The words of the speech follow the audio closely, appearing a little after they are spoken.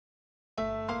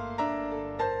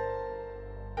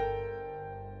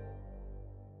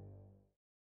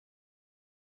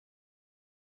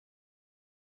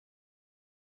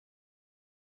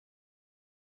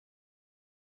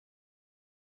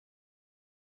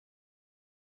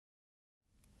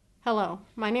Hello,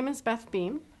 my name is Beth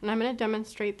Beam, and I'm going to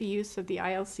demonstrate the use of the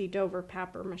ILC Dover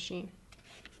PAPR machine.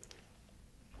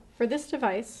 For this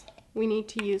device, we need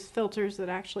to use filters that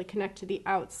actually connect to the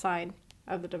outside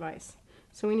of the device.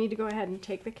 So we need to go ahead and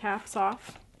take the caps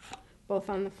off,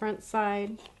 both on the front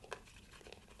side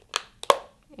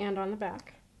and on the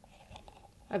back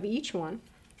of each one.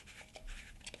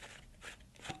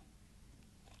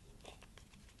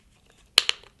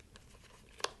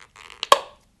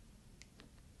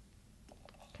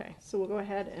 Okay, so we'll go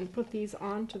ahead and put these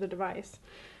onto the device.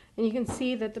 And you can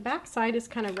see that the back side is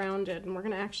kind of rounded, and we're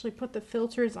going to actually put the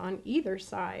filters on either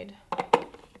side.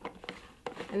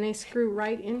 And they screw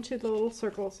right into the little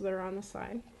circles that are on the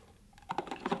side.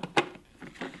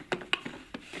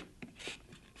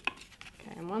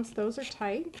 Okay, and once those are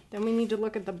tight, then we need to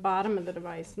look at the bottom of the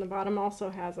device, and the bottom also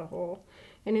has a hole.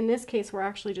 And in this case, we're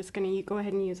actually just going to go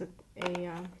ahead and use a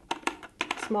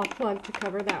small plug to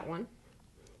cover that one.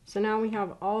 So now we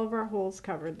have all of our holes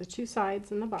covered, the two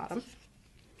sides and the bottom.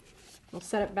 We'll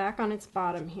set it back on its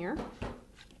bottom here.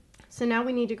 So now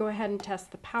we need to go ahead and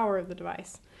test the power of the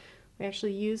device. We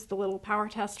actually use the little power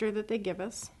tester that they give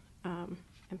us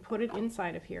and put it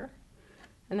inside of here.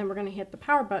 And then we're going to hit the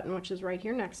power button, which is right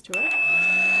here next to it.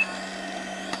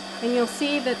 And you'll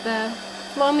see that the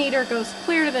flow meter goes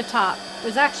clear to the top.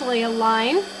 There's actually a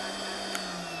line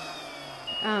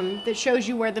that shows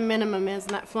you where the minimum is,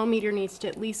 and that flow meter needs to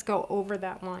at least go over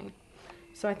that line.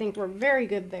 So I think we're very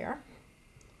good there.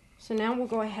 So now we'll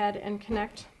go ahead and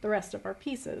connect the rest of our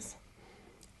pieces.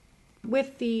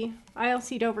 With the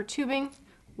ILC Dover tubing,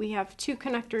 we have two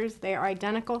connectors. They are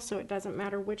identical, so it doesn't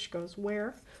matter which goes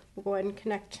where. We'll go ahead and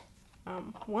connect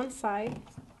one side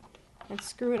and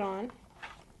screw it on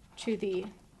to the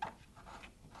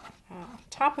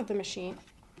top of the machine.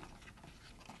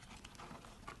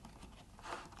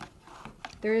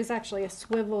 There is actually a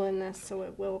swivel in this, so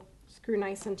it will screw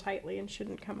nice and tightly and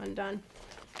shouldn't come undone.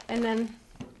 And then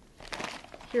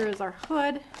here is our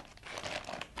hood,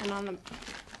 and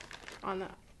on the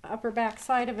upper back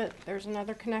side of it, there's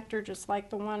another connector just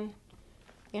like the one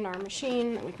in our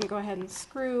machine that we can go ahead and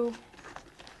screw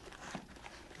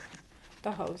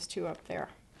the hose to up there.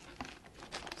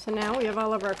 So now we have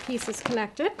all of our pieces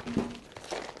connected.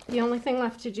 The only thing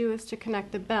left to do is to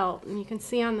connect the belt, and you can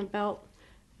see on the belt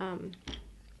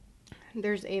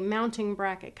there's a mounting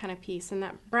bracket kind of piece, and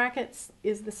that bracket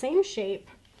is the same shape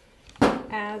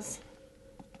as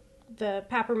the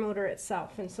PAPR motor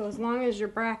itself. And so as long as your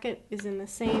bracket is in the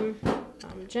same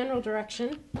general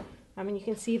direction, and you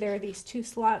can see there are these two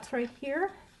slots right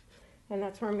here, and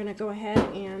that's where I'm going to go ahead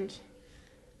and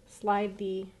slide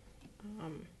the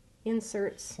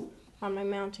inserts on my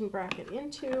mounting bracket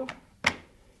into.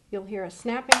 You'll hear a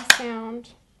snapping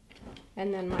sound,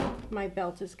 and then my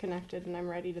belt is connected, and I'm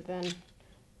ready to then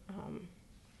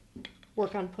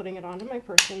work on putting it onto my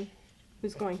person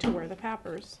who's going to wear the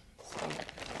PAPRs. So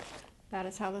that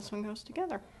is how this one goes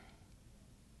together.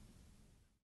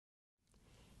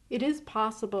 It is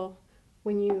possible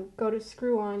when you go to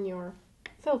screw on your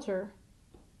filter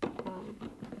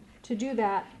to do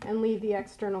that and leave the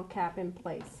external cap in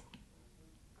place.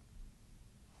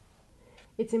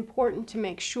 It's important to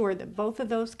make sure that both of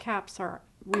those caps are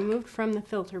removed from the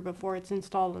filter before it's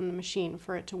installed in the machine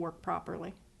for it to work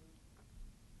properly.